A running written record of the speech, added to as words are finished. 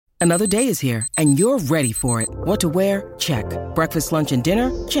Another day is here, and you're ready for it. What to wear? Check. Breakfast, lunch, and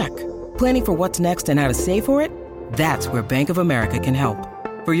dinner? Check. Planning for what's next and how to save for it? That's where Bank of America can help.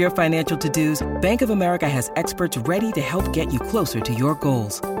 For your financial to-dos, Bank of America has experts ready to help get you closer to your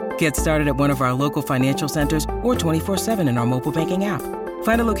goals. Get started at one of our local financial centers or 24/7 in our mobile banking app.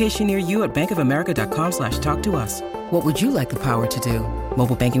 Find a location near you at bankofamerica.com/talktous. What would you like the power to do?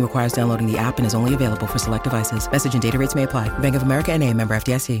 Mobile banking requires downloading the app and is only available for select devices. Message and data rates may apply. Bank of America N.A., member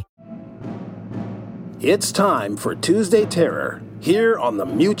FDIC. It's time for Tuesday Terror, here on the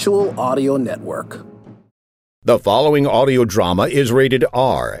Mutual Audio Network. The following audio drama is rated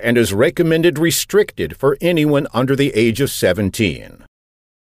R and is recommended restricted for anyone under the age of 17.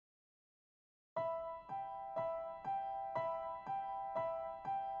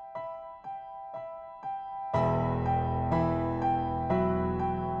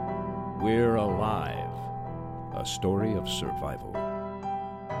 We're Alive, a story of survival.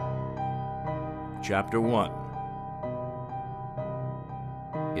 Chapter 1.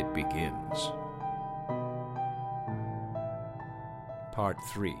 It begins. Part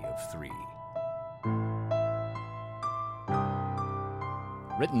 3 of 3.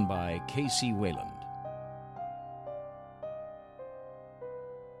 Written by K.C. Wayland.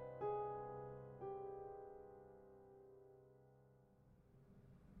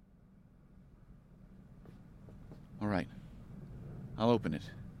 All right. I'll open it.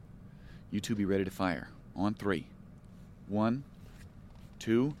 You two be ready to fire. On 3. 1,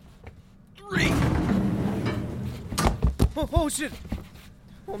 2, 3! Oh, shit!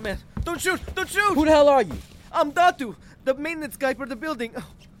 Oh, man. Don't shoot! Don't shoot! Who the hell are you? I'm Datu, the maintenance guy for the building.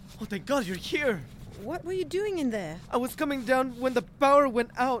 Oh, thank God you're here. What were you doing in there? I was coming down when the power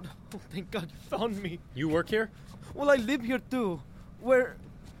went out. Oh, thank God you found me. You work here? Well, I live here too. Where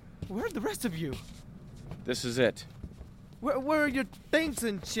are the rest of you? This is it. Where are your tanks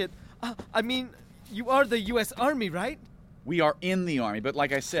and shit? I mean, you are the U.S. Army, right? We are in the Army, but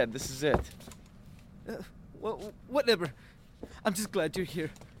like I said, this is it. Well, whatever. I'm just glad you're here.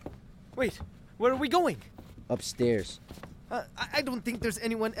 Wait, where are we going? Upstairs. I don't think there's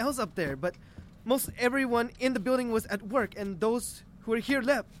anyone else up there, but most everyone in the building was at work, and those who are here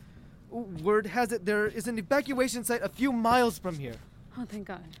left. Word has it there is an evacuation site a few miles from here. Oh, thank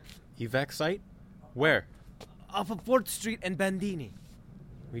God. Evac site? Where? Off of 4th Street and Bandini.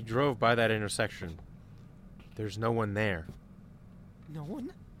 We drove by that intersection. There's no one there. No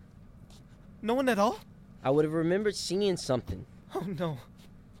one? No one at all? I would have remembered seeing something. Oh, no.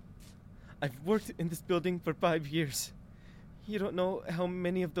 I've worked in this building for 5 years. You don't know how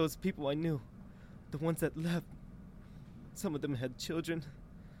many of those people I knew. The ones that left. Some of them had children.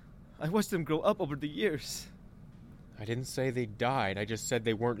 I watched them grow up over the years. I didn't say they died. I just said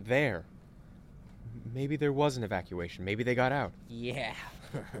they weren't there. Maybe there was an evacuation. Maybe they got out. Yeah.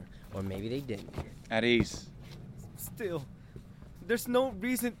 Or maybe they didn't. At ease. Still, there's no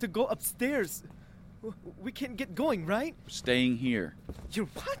reason to go upstairs. We can get going, right? Staying here. You're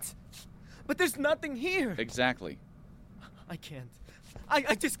what? But there's nothing here. Exactly. I can't.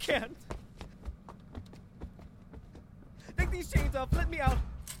 I just can't. Take these chains off. Let me out.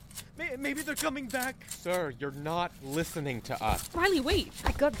 Maybe they're coming back. Sir, you're not listening to us. Riley, wait.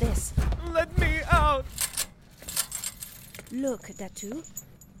 I got this. Let me out. Look, Datu.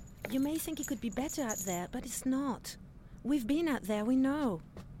 You may think it could be better out there, but it's not. We've been out there, we know.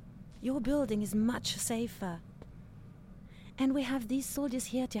 Your building is much safer. And we have these soldiers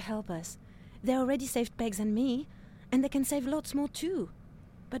here to help us. They already saved Pegs and me, and they can save lots more too.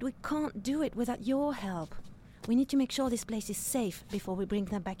 But we can't do it without your help. We need to make sure this place is safe before we bring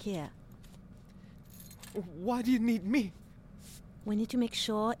them back here. Why do you need me? We need to make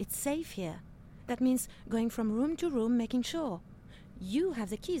sure it's safe here. That means going from room to room, making sure. You have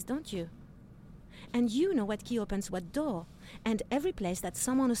the keys, don't you? And you know what key opens what door, and every place that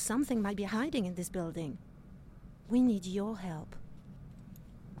someone or something might be hiding in this building. We need your help.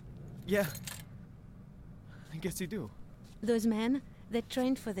 Yeah. I guess you do. Those men, they're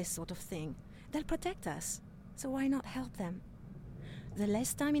trained for this sort of thing. They'll protect us, so why not help them? The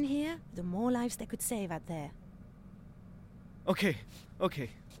less time in here, the more lives they could save out there. Okay.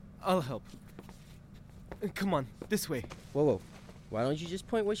 I'll help. Come on, this way. Whoa. Why don't you just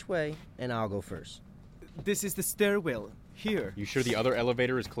point which way, and I'll go first? This is the stairwell. Here. You sure the other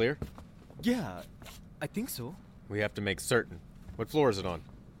elevator is clear? Yeah, I think so. We have to make certain. What floor is it on?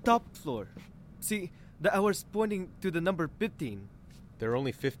 Top floor. See, the hour's pointing to the number 15. There are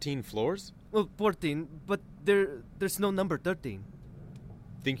only 15 floors? Well, 14, but there's no number 13.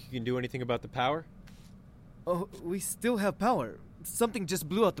 Think you can do anything about the power? Oh, we still have power. Something just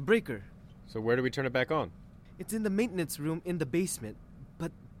blew out the breaker. So where do we turn it back on? It's in the maintenance room in the basement,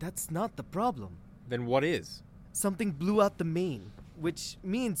 but That's not the problem. Then what is? Something blew out the main, which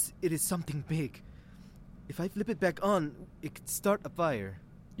means it is something big. If I flip it back on, it could start a fire.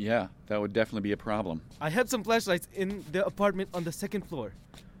 Yeah, that would definitely be a problem. I have some flashlights in the apartment on the second floor.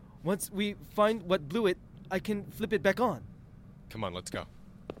 Once we find what blew it, I can flip it back on. Come on, let's go.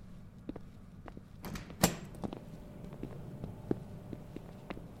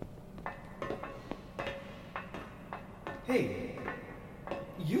 Hey,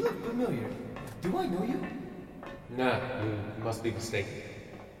 you look familiar. Do I know you? Nah, you must be mistaken.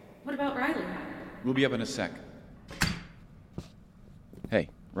 What about Riley? We'll be up in a sec. Hey,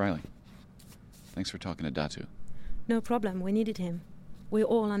 Riley. Thanks for talking to Datu. No problem, we needed him. We're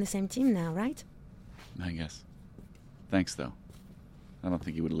all on the same team now, right? I guess. Thanks, though. I don't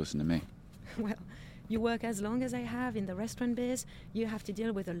think he would have listened to me. Well, you work as long as I have in the restaurant biz, you have to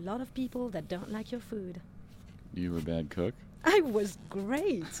deal with a lot of people that don't like your food. You were a bad cook? I was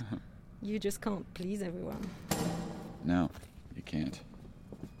great. You just can't please everyone. No, you can't.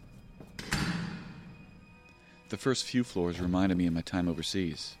 The first few floors reminded me of my time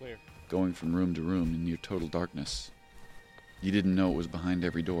overseas. Clear. Going from room to room in near total darkness. You didn't know what was behind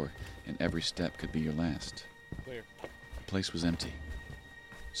every door, and every step could be your last. Clear. The place was empty.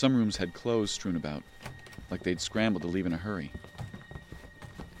 Some rooms had clothes strewn about, like they'd scrambled to leave in a hurry.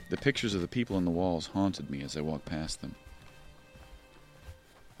 The pictures of the people on the walls haunted me as I walked past them.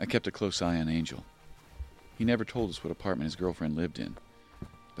 I kept a close eye on Angel. He never told us what apartment his girlfriend lived in,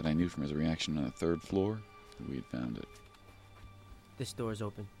 but I knew from his reaction on the third floor that we had found it. This door is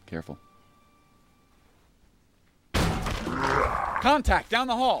open. Careful. Contact down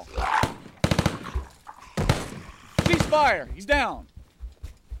the hall! Cease fire! He's down!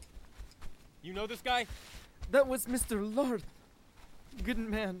 You know this guy? That was Mr. Lord. Good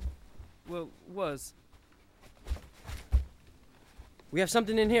man. Well, was. We have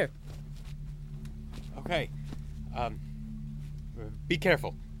something in here. Okay. Be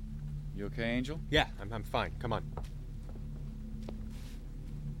careful. You okay, Angel? Yeah, I'm fine. Come on.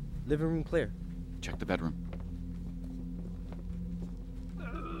 Living room clear. Check the bedroom.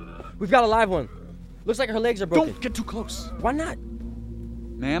 We've got a live one. Looks like her legs are broken. Don't get too close. Why not?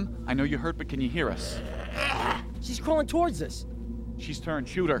 Ma'am, I know you're hurt, but can you hear us? She's crawling towards us. She's turned.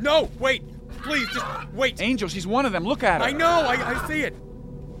 Shoot her. No, wait! Please, just wait! Angel, she's one of them. Look at her. I know! I see it!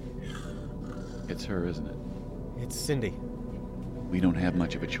 It's her, isn't it? It's Cindy. We don't have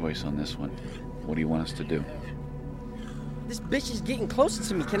much of a choice on this one. What do you want us to do? This bitch is getting closer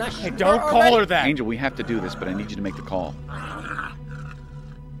to me. Can I shoot Hey, don't her call already? her that! Angel, we have to do this, but I need you to make the call.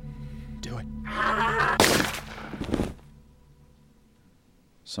 Do it.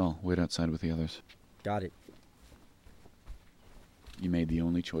 Saul, wait outside with the others. Got it. You made the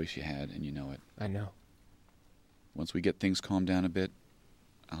only choice you had, and you know it. I know. Once we get things calmed down a bit,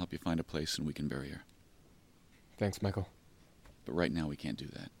 I'll help you find a place and we can bury her. Thanks, Michael. But right now we can't do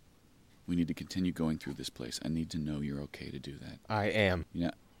that. We need to continue going through this place. I need to know you're okay to do that. I am.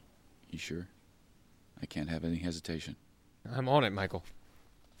 Yeah. You sure? I can't have any hesitation. I'm on it, Michael.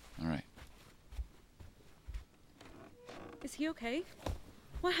 All right. Is he okay?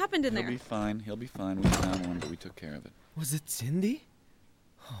 What happened in He'll there? be fine. He'll be fine. We found one, but we took care of it. Was it Cindy?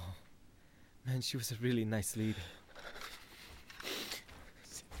 Oh, man, she was a really nice lady.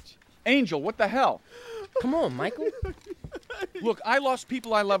 Angel, what the hell? Come on, Michael. Look, I lost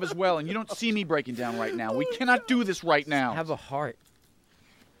people I love as well, and you don't see me breaking down right now. We cannot do this right now. Have a heart.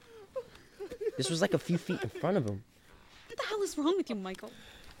 This was like a few feet in front of him. What the hell is wrong with you, Michael?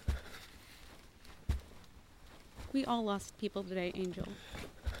 We all lost people today, Angel.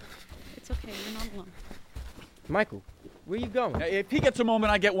 It's okay, you're not alone. Michael, where you going? Now, if he gets a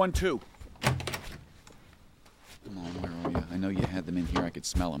moment, I get one too. Come on, where are you? I know you had them in here. I could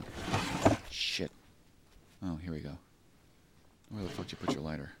smell them. Shit. Oh, here we go. Where the fuck did you put your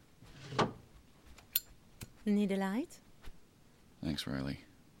lighter? Need a light? Thanks, Riley.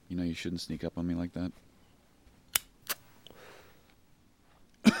 You know you shouldn't sneak up on me like that.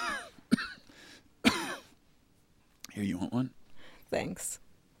 Here, you want one? Thanks.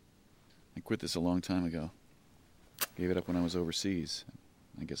 I quit this a long time ago. Gave it up when I was overseas.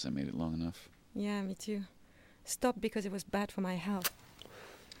 I guess I made it long enough. Yeah, me too. Stopped because it was bad for my health.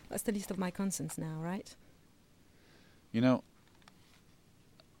 That's the least of my concerns now, right? You know,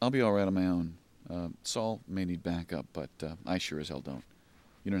 I'll be all right on my own. Saul may need backup, but I sure as hell don't.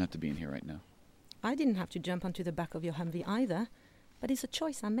 You don't have to be in here right now. I didn't have to jump onto the back of your Humvee either, but it's a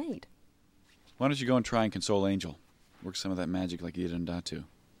choice I made. Why don't you go and try and console Angel? Work some of that magic like you did in Datu.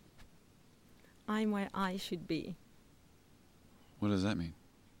 I'm where I should be. What does that mean?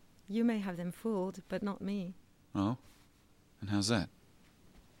 You may have them fooled, but not me. Oh? And how's that?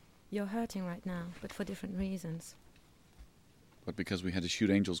 You're hurting right now, but for different reasons. But because we had to shoot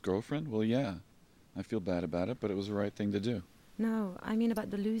Angel's girlfriend? Well, yeah. I feel bad about it, but it was the right thing to do. No, I mean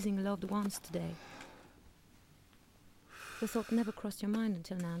about the losing loved ones today. The thought never crossed your mind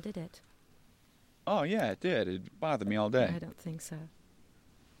until now, did it? Oh, yeah, it did. It bothered me all day. I don't think so.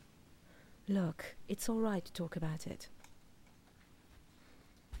 Look, it's all right to talk about it.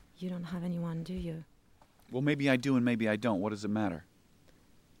 You don't have anyone, do you? Well, maybe I do and maybe I don't. What does it matter?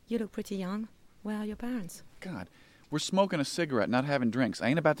 You look pretty young. Where are your parents? God, we're smoking a cigarette, not having drinks. I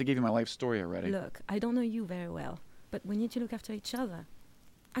ain't about to give you my life story already. Look, I don't know you very well, but we need to look after each other.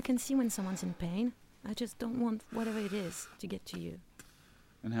 I can see when someone's in pain. I just don't want whatever it is to get to you.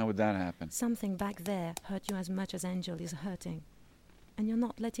 And how would that happen? Something back there hurt you as much as Angel is hurting. And you're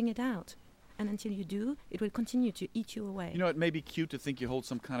not letting it out. And until you do, it will continue to eat you away. You know, it may be cute to think you hold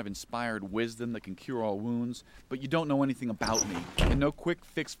some kind of inspired wisdom that can cure all wounds, but you don't know anything about me. And no quick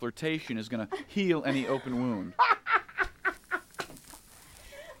fix flirtation is going to heal any open wound.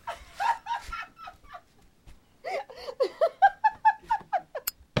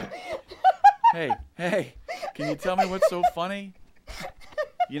 Hey, can you tell me what's so funny?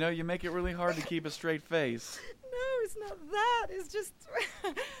 You know, you make it really hard to keep a straight face. No, it's not that. It's just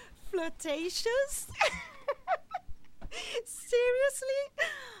flirtatious. Seriously?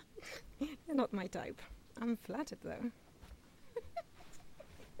 You're not my type. I'm flattered, though.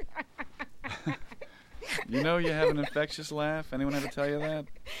 You know you have an infectious laugh. Anyone ever tell you that?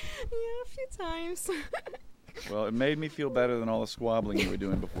 Yeah, a few times. Well, it made me feel better than all the squabbling you were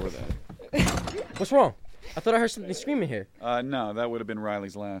doing before that. What's wrong? I thought I heard something screaming here. No, that would have been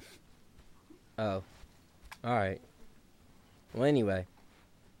Riley's laugh. Oh. Alright. Well, anyway.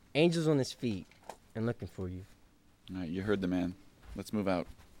 Angel's on his feet and looking for you. All right, you heard the man. Let's move out.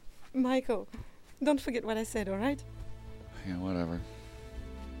 Michael, don't forget what I said, all right? Yeah, whatever.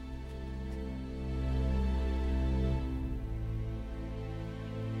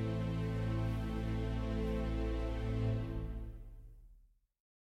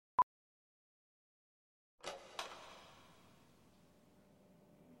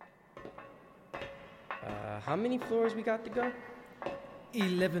 How many floors we got to go?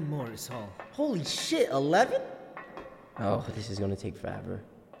 11 more is all. Holy shit, 11? Oh, this is gonna take forever.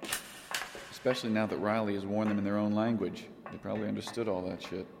 Especially now that Riley has warned them in their own language. They probably understood all that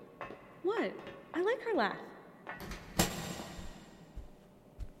shit. What? I like her laugh.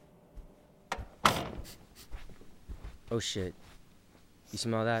 Oh shit. You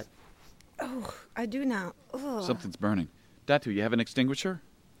smell that? Oh, I do now. Ugh. Something's burning. Datu, you have an extinguisher?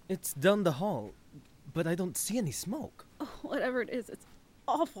 It's down the hall, but I don't see any smoke. Oh, whatever it is, it's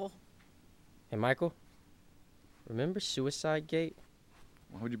awful. Hey, Michael? Remember Suicide Gate?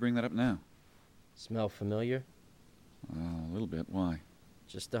 Why would you bring that up now? Smell familiar? A little bit. Why?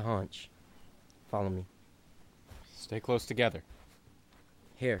 Just a hunch. Follow me. Stay close together.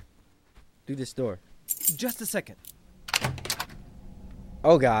 Here. Through this door. Just a second.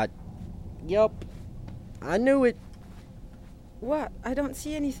 Oh, God. Yup. I knew it. What? I don't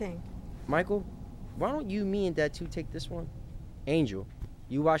see anything. Michael, why don't you, me, and Datu take this one? Angel,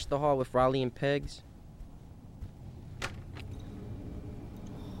 you watch the hall with Riley and Pegs?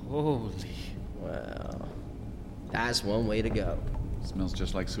 Holy. Well, that's one way to go. Smells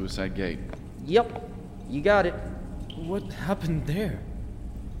just like Suicide Gate. Yep. You got it. What happened there?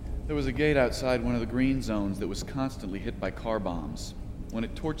 There was a gate outside one of the green zones that was constantly hit by car bombs. When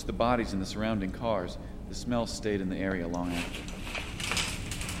it torched the bodies in the surrounding cars, the smell stayed in the area long after.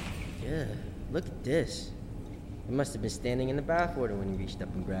 Yeah, look at this. It must have been standing in the bathwater when he reached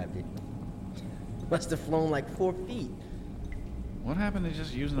up and grabbed it. Must have flown like 4 feet. What happened to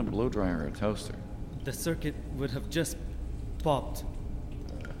just using a blow dryer or a toaster? The circuit would have just popped.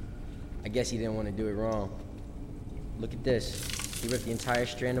 I guess he didn't want to do it wrong. Look at this. He ripped the entire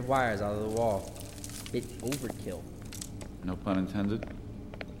strand of wires out of the wall. Bit overkill. No pun intended.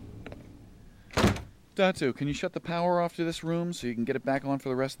 Datu, can you shut the power off to this room so you can get it back on for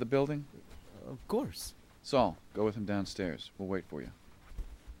the rest of the building? Of course. Saul, go with him downstairs. We'll wait for you.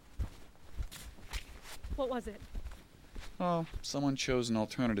 What was it? Oh, someone chose an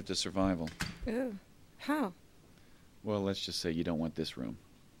alternative to survival. Oh, how? Well, let's just say you don't want this room.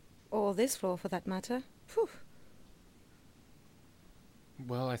 Or this floor, for that matter. Phew.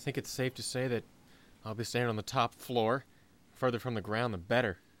 Well, I think it's safe to say that I'll be staying on the top floor. Further from the ground, the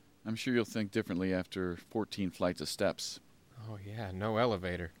better. I'm sure you'll think differently after 14 flights of steps. Oh, yeah, no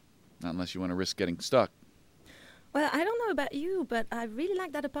elevator. Not unless you want to risk getting stuck. Well, I don't know about you, but I really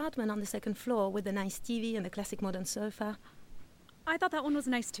like that apartment on the second floor with the nice TV and the classic modern sofa. I thought that one was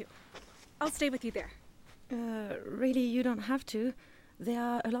nice too. I'll stay with you there. Really, you don't have to. There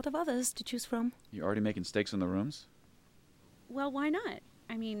are a lot of others to choose from. You already making stakes in the rooms? Well, why not?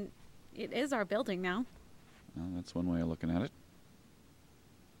 I mean, it is our building now. Well, that's one way of looking at it.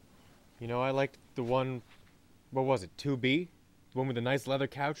 You know, I liked the one, what was it, 2B? The one with the nice leather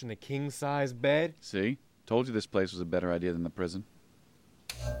couch and the king-size bed? See? Told you this place was a better idea than the prison.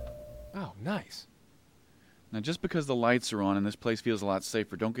 Oh, nice. Now, just because the lights are on and this place feels a lot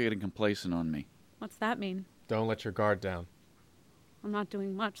safer, don't get complacent on me. What's that mean? Don't let your guard down. I'm not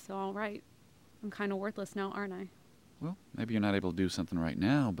doing much, so all right. I'm kind of worthless now, aren't I? Well, maybe you're not able to do something right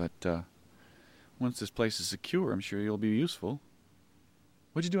now, but once this place is secure, I'm sure you'll be useful.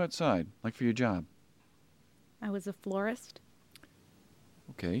 What'd you do outside, like for your job? I was a florist.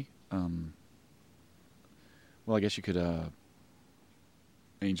 Okay, well, I guess you could,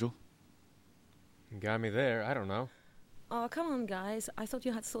 Angel? You got me there, I don't know. Oh, come on, guys. I thought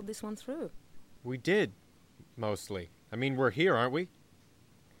you had thought this one through. We did, mostly. I mean, we're here, aren't we?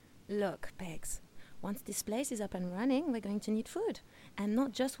 Look, Pegs, once this place is up and running, we're going to need food. And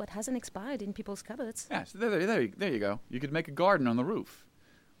not just what hasn't expired in people's cupboards. Yes, there you go. You could make a garden on the roof.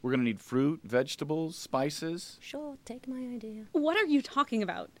 We're going to need fruit, vegetables, spices. Sure, take my idea. What are you talking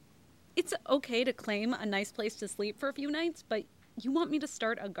about? It's okay to claim a nice place to sleep for a few nights, but you want me to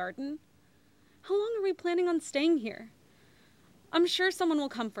start a garden? How long are we planning on staying here? I'm sure someone will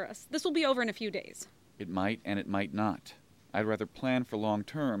come for us. This will be over in a few days. It might and it might not. I'd rather plan for long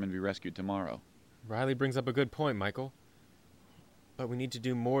term and be rescued tomorrow. Riley brings up a good point, Michael. But we need to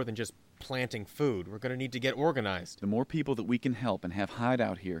do more than just planting food. We're going to need to get organized. The more people that we can help and have hide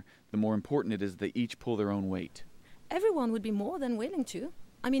out here, the more important it is they each pull their own weight. Everyone would be more than willing to.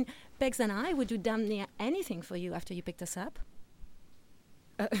 I mean, Begs and I would do damn near anything for you after you picked us up.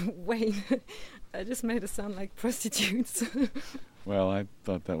 Wait, I just made us sound like prostitutes. Well, I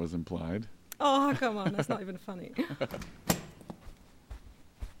thought that was implied. Oh, come on, that's not even funny.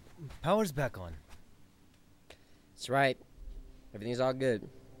 Power's back on. That's right. Everything's all good.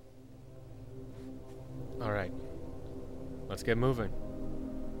 All right. Let's get moving.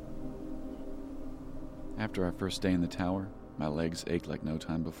 After our first day in the tower, my legs ached like no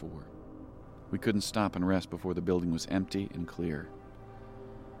time before. We couldn't stop and rest before the building was empty and clear.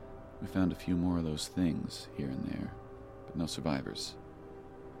 We found a few more of those things here and there, but no survivors.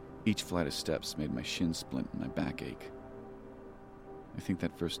 Each flight of steps made my shin splint and my back ache. I think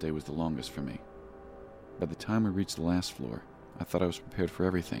that first day was the longest for me. By the time we reached the last floor, I thought I was prepared for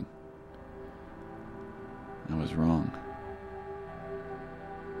everything. I was wrong.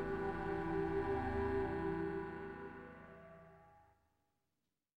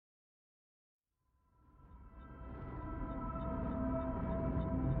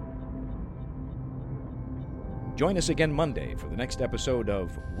 Join us again Monday for the next episode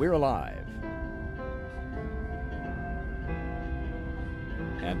of We're Alive.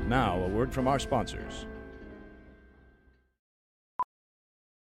 And now, a word from our sponsors.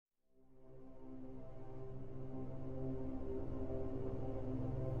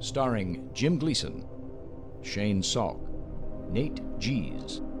 Starring Jim Gleason, Shane Salk, Nate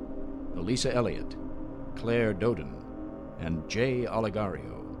Gies, Elisa Elliott, Claire Doden, and Jay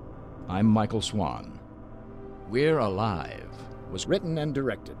Oligario. I'm Michael Swan. We're Alive was written and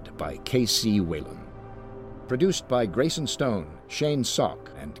directed by K.C. Wayland. Produced by Grayson Stone, Shane Salk,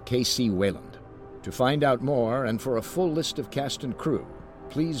 and K.C. Wayland. To find out more and for a full list of cast and crew,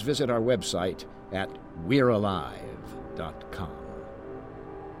 please visit our website at we'realive.com.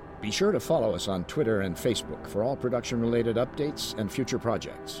 Be sure to follow us on Twitter and Facebook for all production-related updates and future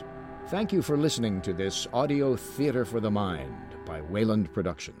projects. Thank you for listening to this audio theater for the mind by Wayland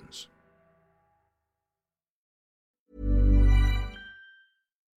Productions.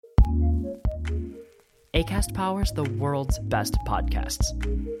 Acast powers the world's best podcasts.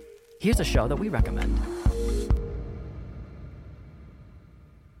 Here's a show that we recommend.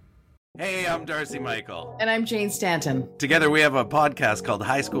 Hey, I'm Darcy Michael. And I'm Jane Stanton. Together we have a podcast called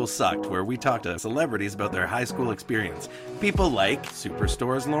High School Sucked, where we talk to celebrities about their high school experience. People like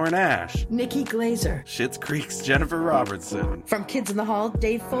Superstore's Lauren Ash, Nikki Glazer, Schitt's Creek's Jennifer Robertson, From Kids in the Hall,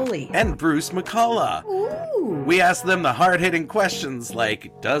 Dave Foley, and Bruce McCullough. Ooh. We ask them the hard-hitting questions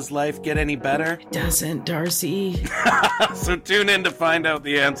like, does life get any better? Doesn't, Darcy. So tune in to find out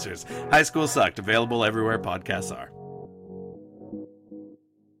the answers. High School Sucked, available everywhere podcasts are.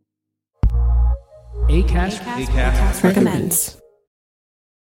 Acast recommends.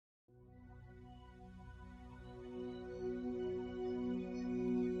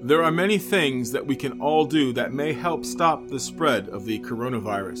 There are many things that we can all do that may help stop the spread of the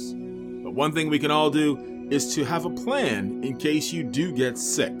coronavirus. But one thing we can all do is to have a plan in case you do get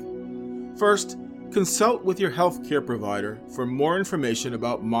sick. First, Consult with your healthcare provider for more information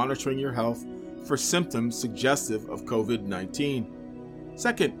about monitoring your health for symptoms suggestive of COVID-19.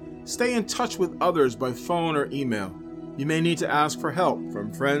 Second, stay in touch with others by phone or email. You may need to ask for help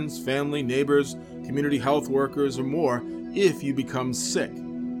from friends, family, neighbors, community health workers, or more if you become sick.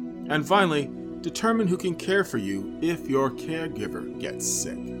 And finally, determine who can care for you if your caregiver gets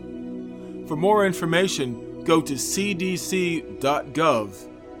sick. For more information, go to cdc.gov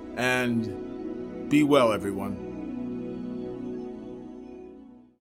and be well, everyone.